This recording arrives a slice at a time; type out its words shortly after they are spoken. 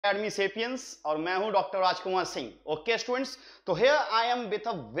Unacademy Sapiens और मैं हूं doctor Rajkumar Singh. Okay students, तो here I am with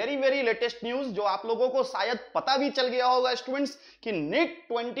a very latest news जो आप लोगों को शायद पता भी चल गया होगा स्टूडेंट्स कि नीट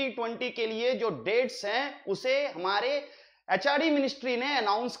 2020 के लिए जो डेट्स हैं उसे हमारे एचआरडी मिनिस्ट्री ने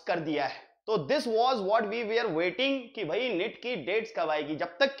अनाउंस कर दिया है। तो this was what we were waiting कि भाई नीट की डेट्स कब आएगी।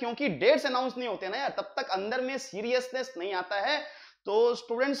 जब तक क्योंकि डेट्स अनाउंस नहीं होते ना यार, तब तक अंदर में सीरियसनेस नहीं आता है। तो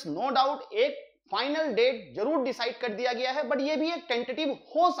स्टूडेंट्स नो डाउट एक फाइनल डेट जरूर डिसाइड कर दिया गया है, बट ये भी एक टेंटेटिव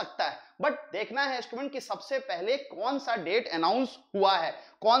हो सकता है। बट देखना है स्टूडेंट कि सबसे पहले कौन सा डेट अनाउंस हुआ है,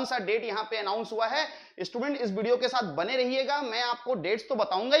 कौन सा डेट यहां पे अनाउंस हुआ है। स्टूडेंट इस वीडियो के साथ बने रहिएगा, मैं आपको डेट्स तो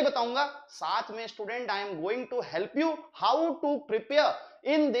बताऊंगा ही बताऊंगा, साथ में student I am going to help you how to prepare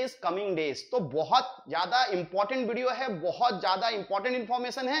in this coming days. तो बहुत ज्यादा इंपॉर्टेंट वीडियो है, बहुत ज्यादा इंपॉर्टेंट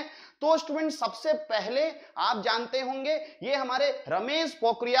इंफॉर्मेशन है। तो स्टूडेंट सबसे पहले आप जानते होंगे ये हमारे रमेश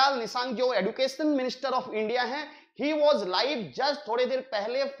पोखरियाल निशंक जो एजुकेशन मिनिस्टर ऑफ इंडिया हैं, ही वॉज लाइव जस्ट थोड़ी देर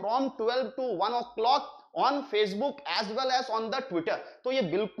पहले from 12 to 1 o'clock on Facebook as well as on the Twitter. तो ये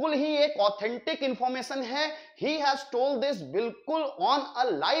बिल्कुल ही एक ऑथेंटिक इंफॉर्मेशन है। ही हैज टोल्ड दिस बिल्कुल on a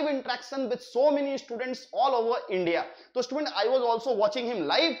live interaction with so many students all over India. तो student I was also watching him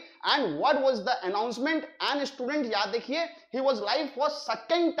live and what was the announcement. And student याद देखिए, he was live for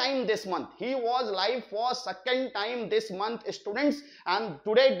second time this month. He was live for second time this month students, and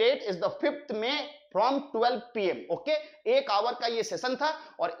today date is the 5th May from 12 PM. Okay, 1 our का ये session था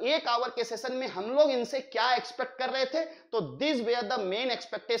और 1 our के session में हम लोग इनसे क्या एक्सपेक्ट कर रहे थे। तो this where the main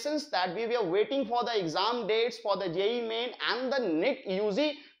expectations that we were waiting for the exam dates for the JEE main and the NEET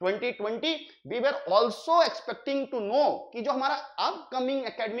UG 2020। We were also expecting to know कि जो हमारा अपकमिंग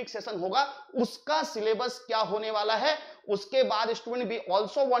एकेडमिक सेशन होगा उसका syllabus क्या होने वाला है। उसके बाद student we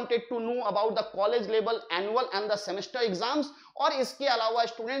also wanted to know about the college level annual and the semester exams. और इसके अलावा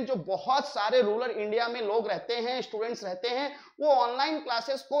स्टूडेंट जो बहुत सारे रूरल इंडिया में लोग रहते हैं, स्टूडेंट्स रहते हैं, वो ऑनलाइन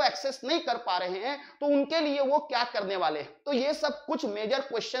क्लासेस को एक्सेस नहीं कर पा रहे हैं, तो उनके लिए वो क्या करने वाले। तो ये सब कुछ मेजर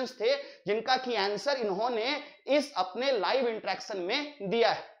क्वेश्चंस थे जिनका की आंसर इन्होंने इस अपने लाइव इंटरेक्शन में दिया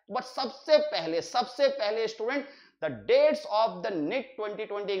है। बट सबसे पहले student the dates of the NEET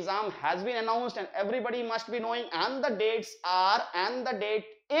 2020 exam has been announced and everybody must be knowing, and the dates are, and the date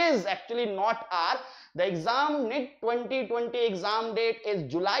is actually not are, the exam NEET 2020 exam date is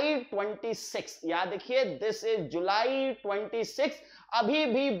July 26। याद देखिए, this is July 26। अभी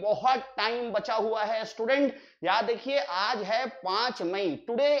भी बहुत time बचा हुआ है student. याद देखिए, आज है 5 मई,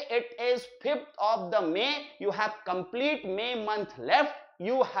 today it is 5th of the May, you have complete May month left,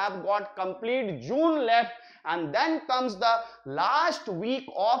 you have got complete June left, and then comes the last week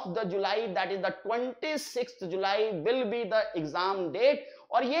of the July, that is the 26th July will be the exam date।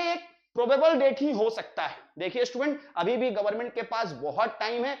 और ये एक probable date ही हो सकता है। देखिए student, अभी भी government के पास बहुत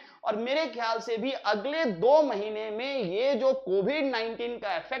टाइम है और मेरे ख्याल से भी अगले 2 महीने में ये जो कोविड-19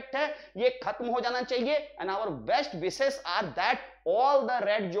 का इफेक्ट है ये खत्म हो जाना चाहिए। And our best wishes are that all the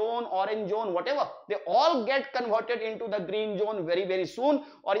red zone, orange zone, whatever, they all get converted into the green zone very soon।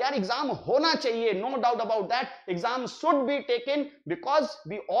 और यार एग्जाम होना चाहिए, no doubt about that, exam should be taken because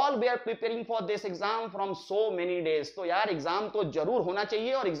we all were preparing for this exam from so many days। तो यार exam तो जरूर होना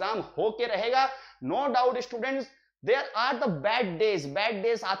चाहिए और एग्जाम होके रहेगा, no doubt students। There are the bad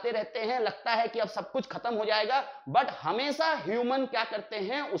days आते रहते हैं, लगता है कि अब सब कुछ खत्म हो जाएगा, बट हमेशा ह्यूमन क्या करते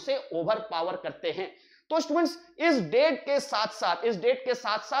हैं, उसे ओवर पावर करते हैं। तो स्टूडेंट्स इस डेट के साथ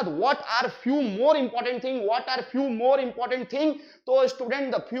साथ what are few more important thing, तो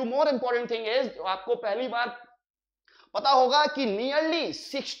student the few more important thing is, आपको पहली बार पता होगा कि nearly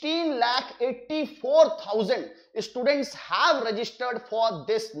 16,84,000 students have registered for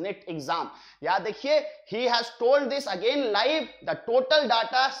this NEET exam। याद देखिए, he has told this again live, the total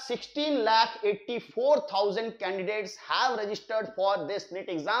data 16,84,000 candidates have registered for this NEET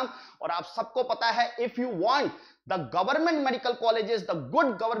exam। और आप सबको पता है, if you want the government medical colleges, the good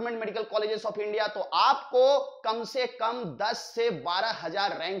government medical colleges of India, तो आपको कम से कम 10 से 12,000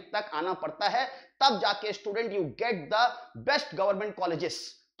 रैंक तक आना पड़ता है, तब जाके student you get the best government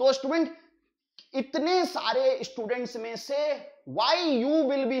colleges. तो स्टूडेंट इतने सारे स्टूडेंट्स में से why you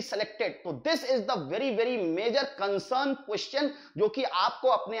will be selected, तो this is the very major concern question जो कि आपको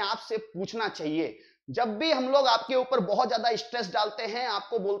अपने आप से पूछना चाहिए। जब भी हम लोग आपके ऊपर बहुत ज्यादा स्ट्रेस डालते हैं,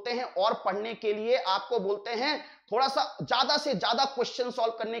 आपको बोलते हैं और पढ़ने के लिए, आपको बोलते हैं थोड़ा सा ज्यादा से ज्यादा क्वेश्चन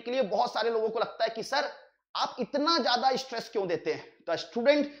सॉल्व करने के लिए, बहुत सारे लोगों को लगता है कि सर आप इतना ज्यादा स्ट्रेस क्यों देते हैं। The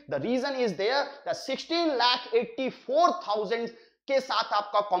student the reason is there, the 16,84,000 के साथ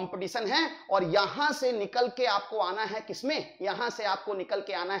आपका कंपटीशन है और यहां से निकल के आपको आना है किसमें, यहां से आपको निकल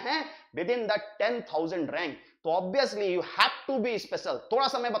के आना है विद इन द 10,000 रैंक। तो obviously you have to be special. थोड़ा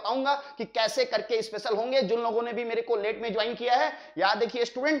सा मैं बताऊंगा कि कैसे करके स्पेशल होंगे। जिन लोगों ने भी मेरे को लेट में ज्वाइन किया है, याद देखिए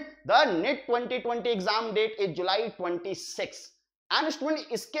student, the NEET 2020 exam date is July 26 and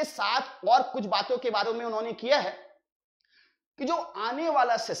student इसके साथ और कुछ बातों के बारे में उन्होंने किया है कि जो आने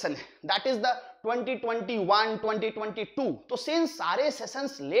वाला सेशन है दैट इज द 2021 2022, तो सिंस सारे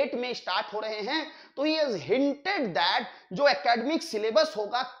सेशंस लेट में स्टार्ट हो रहे हैं तो ही हैज हिंटेड दैट जो एकेडमिक सिलेबस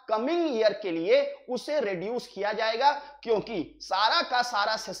होगा कमिंग ईयर के लिए उसे रिड्यूस किया जाएगा, क्योंकि सारा का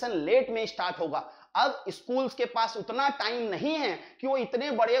सारा सेशन लेट में स्टार्ट होगा। अब स्कूल्स के पास उतना टाइम नहीं है कि वो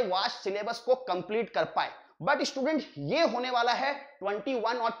इतने बड़े वास्ट सिलेबस को कंप्लीट कर पाए। बट स्टूडेंट ये होने वाला है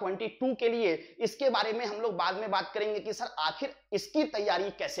 21 और 22 के लिए, इसके बारे में हम लोग बाद में बात करेंगे कि सर आखिर इसकी तैयारी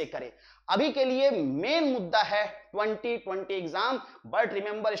कैसे करें। अभी के लिए मेन मुद्दा है 2020 एग्जाम। बट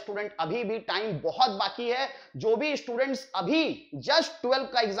रिमेंबर स्टूडेंट, अभी भी टाइम बहुत बाकी है। जो भी स्टूडेंट्स अभी जस्ट 12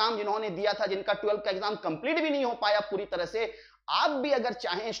 का एग्जाम जिन्होंने दिया था, जिनका 12 का एग्जाम कंप्लीट भी नहीं हो पाया पूरी तरह से, आप भी अगर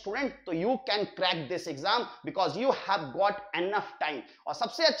चाहें स्टूडेंट तो you can crack this exam because you have got enough time. और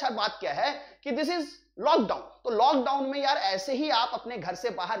सबसे अच्छा बात क्या है कि दिस इज लॉकडाउन। तो लॉकडाउन में यार ऐसे ही आप अपने घर से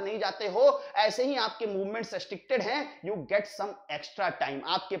बाहर नहीं जाते हो, ऐसे ही आपके मूवमेंट्स रेस्ट्रिक्टेड हैं, you get some extra time,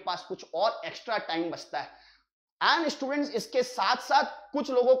 आपके पास कुछ और एक्स्ट्रा टाइम बचता है। एंड स्टूडेंट्स इसके साथ साथ कुछ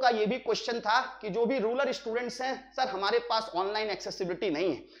लोगों का यह भी क्वेश्चन था कि जो भी रूरल स्टूडेंट्स हैं, सर हमारे पास ऑनलाइन एक्सेसिबिलिटी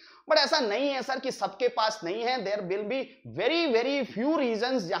नहीं है। बट ऐसा नहीं है सर कि सबके पास नहीं है। There will be very very few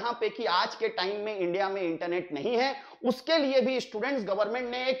reasons जहां पे कि आज के टाइम में इंडिया में इंटरनेट नहीं है। उसके लिए भी स्टूडेंट्स गवर्नमेंट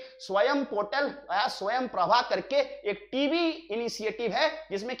ने एक स्वयं पोर्टल या स्वयं प्रभा करके एक टीवी इनिशिएटिव है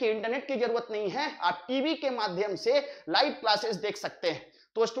जिसमें कि इंटरनेट की जरूरत नहीं है, आप टीवी के माध्यम से लाइव क्लासेस देख सकते हैं।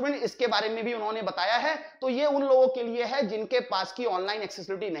 तो स्टूडेंट इसके बारे में भी उन्होंने बताया है। तो ये उन लोगों के लिए है जिनके पास की ऑनलाइन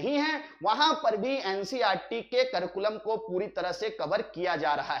एक्सेसिबिलिटी नहीं है, वहां पर भी एनसीईआरटी के करिकुलम को पूरी तरह से कवर किया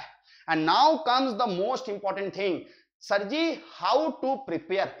जा रहा है। And now comes the most important thing, sir ji how to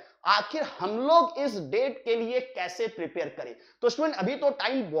prepare, आखिर हम लोग इस डेट के लिए कैसे प्रिपेयर करें। तो स्टूडेंट अभी तो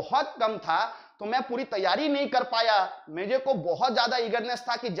टाइम बहुत कम था तो मैं पूरी तैयारी नहीं कर पाया। मुझे को बहुत ज्यादा ईगरनेस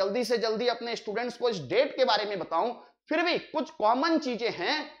था कि जल्दी से जल्दी अपने स्टूडेंट्स को इस डेट के बारे में बताऊं। फिर भी कुछ कॉमन चीजें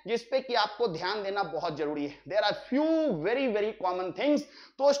हैं जिसपे कि आपको ध्यान देना बहुत जरूरी है। There are few very very common things.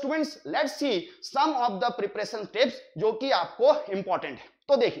 तो students let's see some of the preparation tips जो कि आपको इंपॉर्टेंट है।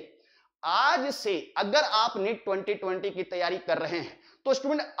 तो देखिए, आज से अगर आप नीट 2020 की तैयारी कर रहे हैं तो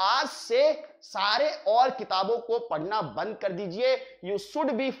स्टूडेंट आज से सारे और किताबों को पढ़ना बंद कर दीजिए। You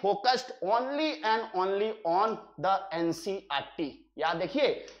should be focused only and only on the NCERT. याद देखिए,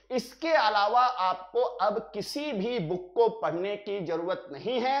 इसके अलावा आपको अब किसी भी बुक को पढ़ने की जरूरत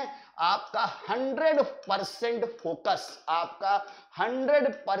नहीं है। आपका 100% फोकस, आपका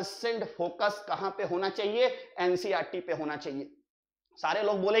 100% फोकस कहां पे होना चाहिए? एनसीईआरटी पे होना चाहिए। सारे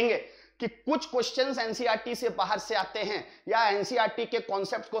लोग बोलेंगे कि कुछ क्वेश्चंस एनसीईआरटी से बाहर से आते हैं या एनसीईआरटी के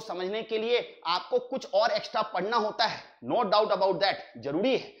कॉन्सेप्ट्स को समझने के लिए आपको कुछ और एक्स्ट्रा पढ़ना होता है। नो डाउट अबाउट दैट,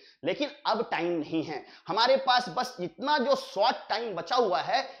 जरूरी है, लेकिन अब टाइम नहीं है हमारे पास। बस इतना जो शॉर्ट टाइम बचा हुआ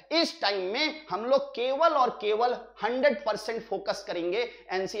है, इस टाइम में हम लोग केवल और केवल 100% फोकस करेंगे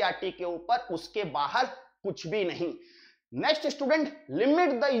एनसीईआरटी के ऊपर, उसके बाहर कुछ भी नहीं। Next student, limit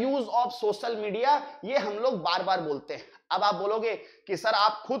the use of social media. ये हम लोग बार बार बोलते हैं। अब आप बोलोगे कि सर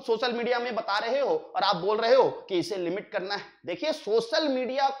आप खुद सोशल मीडिया में बता रहे हो और आप बोल रहे हो कि इसे लिमिट करना है। देखिए, सोशल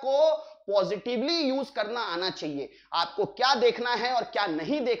मीडिया को पॉजिटिवली यूज करना आना चाहिए। आपको क्या देखना है और क्या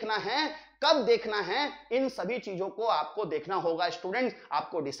नहीं देखना है, कब देखना है, इन सभी चीजों को आपको देखना होगा स्टूडेंट।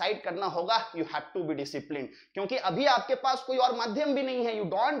 आपको डिसाइड करना होगा। You have to be discipline, क्योंकि अभी आपके पास कोई और माध्यम भी नहीं है। You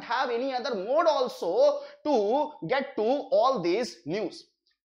don't have any other mode also to get to all this news.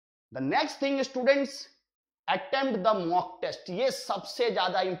 The next thing students, attempt the mock test. ये सबसे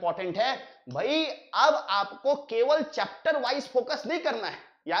ज्यादा इंपॉर्टेंट है भाई। अब आपको केवल चैप्टर वाइज फोकस नहीं करना है।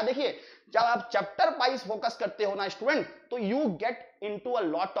 याद देखिए, जब आप चैप्टर वाइज फोकस करते हो ना स्टूडेंट, तो you get into a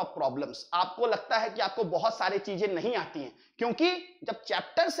lot of problems. आपको लगता है कि आपको बहुत सारी चीजें नहीं आती हैं, क्योंकि जब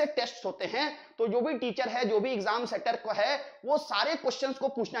चैप्टर से टेस्ट होते हैं तो जो भी टीचर है, जो भी एग्जाम सेटर को है, वो सारे क्वेश्चंस को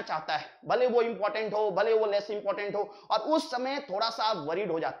पूछना चाहता है, भले वो इंपॉर्टेंट हो, भले वो लेस इंपॉर्टेंट हो। और उस समय थोड़ा सा आप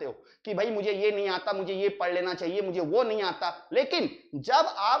वरीड हो जाते हो कि भाई मुझे ये नहीं आता, मुझे ये पढ़ लेना चाहिए, मुझे वो नहीं आता। लेकिन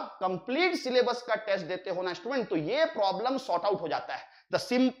जब आप कंप्लीट सिलेबस का टेस्ट देते हो ना स्टूडेंट, तो ये प्रॉब्लम सॉर्ट आउट हो जाता है। द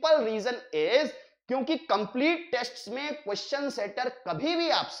सिंपल रीजन इज क्योंकि कंप्लीट टेस्ट्स में क्वेश्चन सेटर कभी भी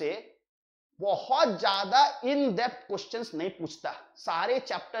आपसे बहुत ज्यादा इन डेप्थ क्वेश्चंस नहीं पूछता। सारे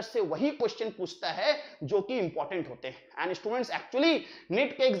चैप्टर से वही क्वेश्चन पूछता है जो कि इंपॉर्टेंट होते हैं। एंड स्टूडेंट्स, एक्चुअली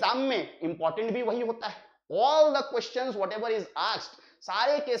नीट के एग्जाम में इंपॉर्टेंट भी वही होता है। All the questions whatever is asked,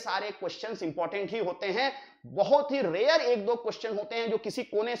 सारे के सारे क्वेश्चंस इंपॉर्टेंट ही होते हैं। बहुत ही रेयर एक दो क्वेश्चन होते हैं जो किसी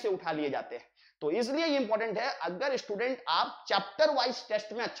कोने से उठा लिए जाते हैं। तो इसलिए ये इंपॉर्टेंट है, अगर स्टूडेंट आप चैप्टर वाइज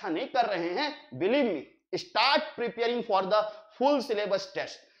टेस्ट में अच्छा नहीं कर रहे हैं, believe me, start preparing for the full syllabus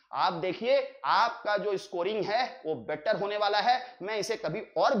test. आप देखिए आपका जो स्कोरिंग है वो बेटर होने वाला है, मैं इसे कभी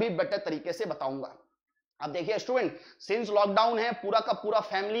और भी बेटर तरीके से बताऊंगा। अब देखिए स्टूडेंट, सिंस लॉकडाउन है, पूरा का पूरा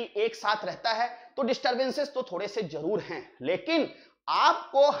फैमिली एक साथ रहता है, तो डिस्टर्बेंसेस तो थोड़े से जरूर हैं, लेकिन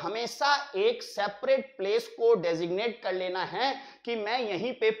आपको हमेशा एक सेपरेट प्लेस को डेजिग्नेट कर लेना है कि मैं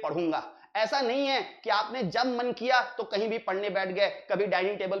यहीं पे पढ़ूंगा। ऐसा नहीं है कि आपने जब मन किया तो कहीं भी पढ़ने बैठ गए, कभी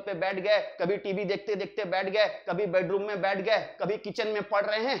डाइनिंग टेबल पे बैठ गए, कभी टीवी देखते देखते बैठ गए, कभी बेडरूम में बैठ गए, कभी किचन में पढ़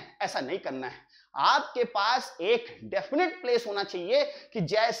रहे हैं। ऐसा नहीं करना है। आपके पास एक डेफिनेट प्लेस होना चाहिए कि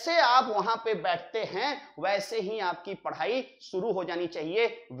जैसे आप वहां पे बैठते हैं वैसे ही आपकी पढ़ाई शुरू हो जानी चाहिए।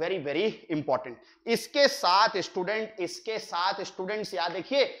 Very very important. इसके साथ स्टूडेंट्स याद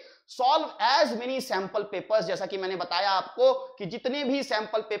रखिए, solve as many sample papers. जैसा कि मैंने बताया आपको कि जितने भी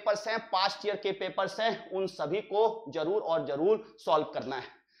सैंपल पेपर्स हैं, पास्ट ईयर के पेपर्स हैं, उन सभी को जरूर और जरूर सॉल्व करना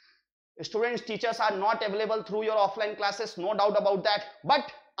है। Students, teachers are not available through your offline classes, no doubt about that,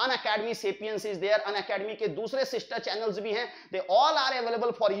 but Unacademy Sapiens is there. Unacademy के दूसरे सिस्टर चैनल्स भी हैं, they all are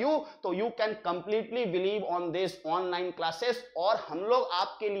available for you, तो you can completely believe on this online classes। और हम लोग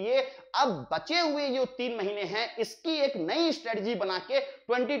आपके लिए अब बचे हुए जो 3 महीने हैं, इसकी एक नई स्ट्रेटजी बना के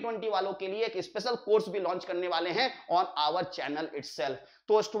 2020 वालों के लिए एक स्पेशल कोर्स भी लॉन्च करने वाले हैं ऑन आवर चैनल इटसेल्फ।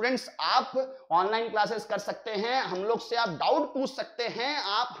 तो स्टूडेंट्स, आप ऑनलाइन क्लासेस कर सकते हैं, हम लोग से आप डाउट पूछ सकते हैं,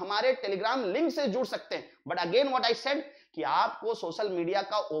 आप हमारे टेलीग्राम लिंक से जुड़ सकते हैं, but again what I said कि आपको सोशल मीडिया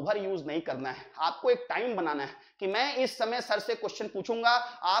का ओवर यूज नहीं करना है। आपको एक टाइम बनाना है कि मैं इस समय सर से क्वेश्चन पूछूंगा,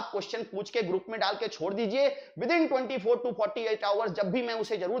 आप क्वेश्चन पूछ के ग्रुप में डाल के छोड़ दीजिए, विद इन 24 to 48 आवर्स जब भी मैं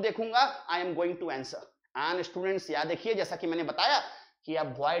उसे जरूर देखूंगा, I am going to answer. And students, याद देखिए, जैसा कि मैंने बताया कि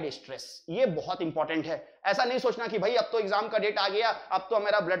अवॉइड स्ट्रेस, ये बहुत इंपॉर्टेंट है। ऐसा नहीं सोचना कि भाई अब तो एग्जाम का डेट आ गया, अब तो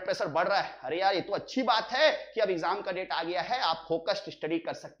मेरा ब्लड प्रेशर बढ़ रहा है। अरे यार, ये तो अच्छी बात है कि अब एग्जाम का डेट आ गया है, आप फोकस्ड स्टडी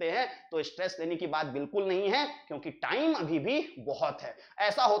कर सकते हैं, तो स्ट्रेस लेने की बात बिल्कुल नहीं है, क्योंकि टाइम अभी भी बहुत है।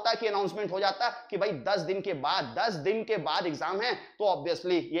 ऐसा होता है कि अनाउंसमेंट हो जाता कि भाई 10 दिन के बाद एग्जाम है, तो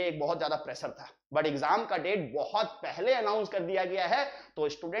ऑब्वियसली ये एक बहुत ज्यादा प्रेशर था, बट एग्जाम का डेट बहुत पहले अनाउंस कर दिया गया है, तो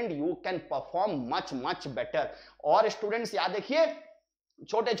student you can perform much better. और स्टूडेंट्स, याद देखिए,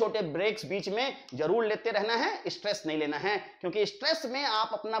 छोटे छोटे ब्रेक्स बीच में जरूर लेते रहना है, स्ट्रेस नहीं लेना है, क्योंकि स्ट्रेस में आप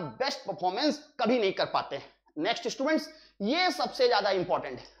अपना बेस्ट परफॉर्मेंस कभी नहीं कर पाते। नेक्स्ट स्टूडेंट्स, ये सबसे ज्यादा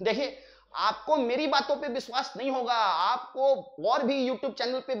इंपॉर्टेंट है। देखिए, आपको मेरी बातों पे विश्वास नहीं होगा, आपको और भी YouTube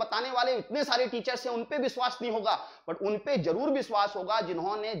चैनल पे बताने वाले इतने सारे टीचर्स हैं, उन पे विश्वास नहीं होगा, बट उन पे जरूर विश्वास होगा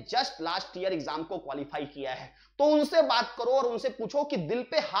जिन्होंने जस्ट लास्ट ईयर एग्जाम को क्वालिफाई किया है। तो उनसे बात करो और उनसे पूछो कि दिल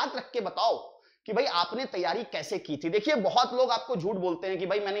पे हाथ रख के बताओ कि भाई आपने तैयारी कैसे की थी। देखिए, बहुत लोग आपको झूठ बोलते हैं कि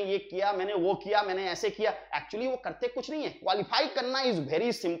भाई मैंने ये किया, मैंने वो किया, मैंने ऐसे किया। एक्चुअली वो करते कुछ नहीं है। क्वालिफाई करना इज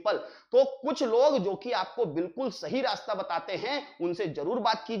वेरी सिंपल। तो कुछ लोग जो कि आपको बिल्कुल सही रास्ता बताते हैं, उनसे जरूर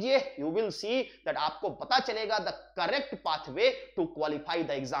बात कीजिए। यू विल सी दैट आपको पता चलेगा the correct pathway to qualify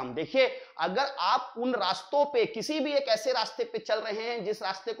the exam. देखिए, अगर आप उन रास्तों पे, किसी भी एक ऐसे रास्ते पे चल रहे हैं जिस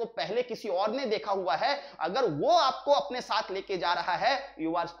रास्ते को पहले किसी और ने देखा हुआ है, अगर वो आपको अपने साथ लेके जा रहा है,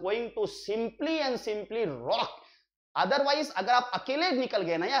 you are going to simply rock. Otherwise अगर आप अकेले निकल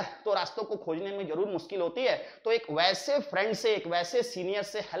गए ना यार, तो रास्तों को खोजने में जरूर मुश्किल होती है। तो एक वैसे फ्रेंड से, एक वैसे सीनियर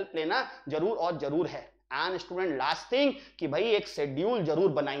से हेल्प लेना जरूर और जरूर है। एंड स्टूडेंट, लास्ट थिंग कि भाई एक शेड्यूल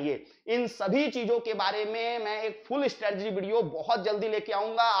जरूर बनाइए। इन सभी चीजों के बारे में मैं एक फुल स्ट्रेटजी वीडियो बहुत जल्दी लेके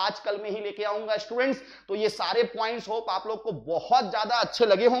आऊंगा, आजकल में ही लेके आऊंगा स्टूडेंट्स। तो ये सारे पॉइंट्स होप आप लोग को बहुत ज्यादा अच्छे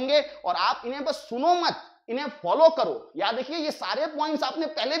लगे होंगे, और आप इन्हें बस सुनो मत, इन्हें फॉलो करो। याद देखिए, ये सारे पॉइंट्स आपने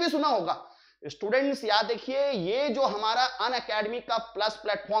पहले भी सुना होगा। स्टूडेंट्स, याद देखिए, ये जो हमारा अनअकैडमी का प्लस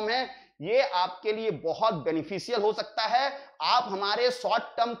प्लेटफॉर्म है, ये आपके लिए बहुत बेनिफिशियल हो सकता है। आप हमारे शॉर्ट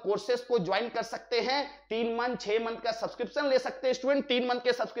टर्म कोर्सेज को ज्वाइन कर सकते हैं, 3 मंथ 6 मंथ का सब्सक्रिप्शन ले सकते हैं स्टूडेंट। 3 मंथ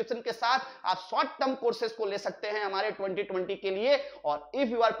के सब्सक्रिप्शन के साथ आप शॉर्ट टर्म कोर्सेज को ले सकते हैं हमारे 2020 के लिए। और if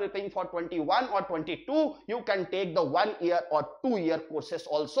you are preparing for 21 और 22, you can take the 1 year और 2 year courses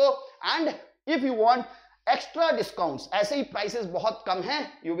also. And if you want extra discounts, ऐसे ही प्राइसेस बहुत कम हैं,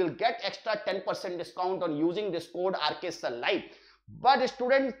 you will get extra 10% discount on using this code RK Live। But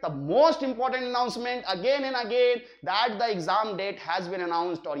students, the most important announcement again and again that the exam date has been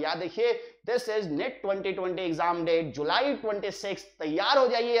announced। और याद देखिए, this is NEET 2020 exam date जुलाई 26। तैयार हो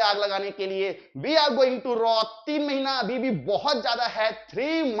जाइए आग लगाने के लिए। We are going to rock। 3 महीना अभी भी बहुत ज्यादा है,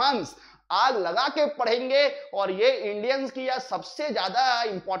 3 months आग लगा के पढ़ेंगे। और ये इंडियंस की यार सबसे ज्यादा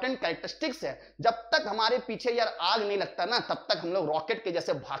इंपॉर्टेंट कैरेक्टरिस्टिक्स है, जब तक हमारे पीछे यार आग नहीं लगता ना तब तक हम लोग रॉकेट के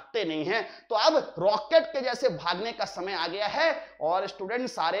जैसे भागते नहीं हैं। तो अब रॉकेट के जैसे भागने का समय आ गया है। और स्टूडेंट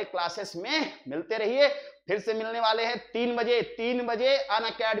सारे क्लासेस में मिलते रहिए, फिर से मिलने वाले हैं 3 बजे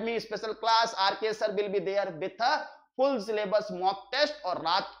Unacademy special class. R K sir will be there with a full syllabus mock test. और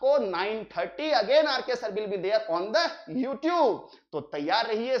रात को 9:30 again R K sir will be there on the YouTube. तो तैयार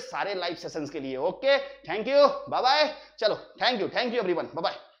रहिए सारे लाइव सेशंस के लिए। Okay, thank you, bye bye. चलो, thank you everyone, bye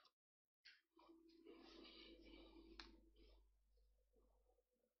bye.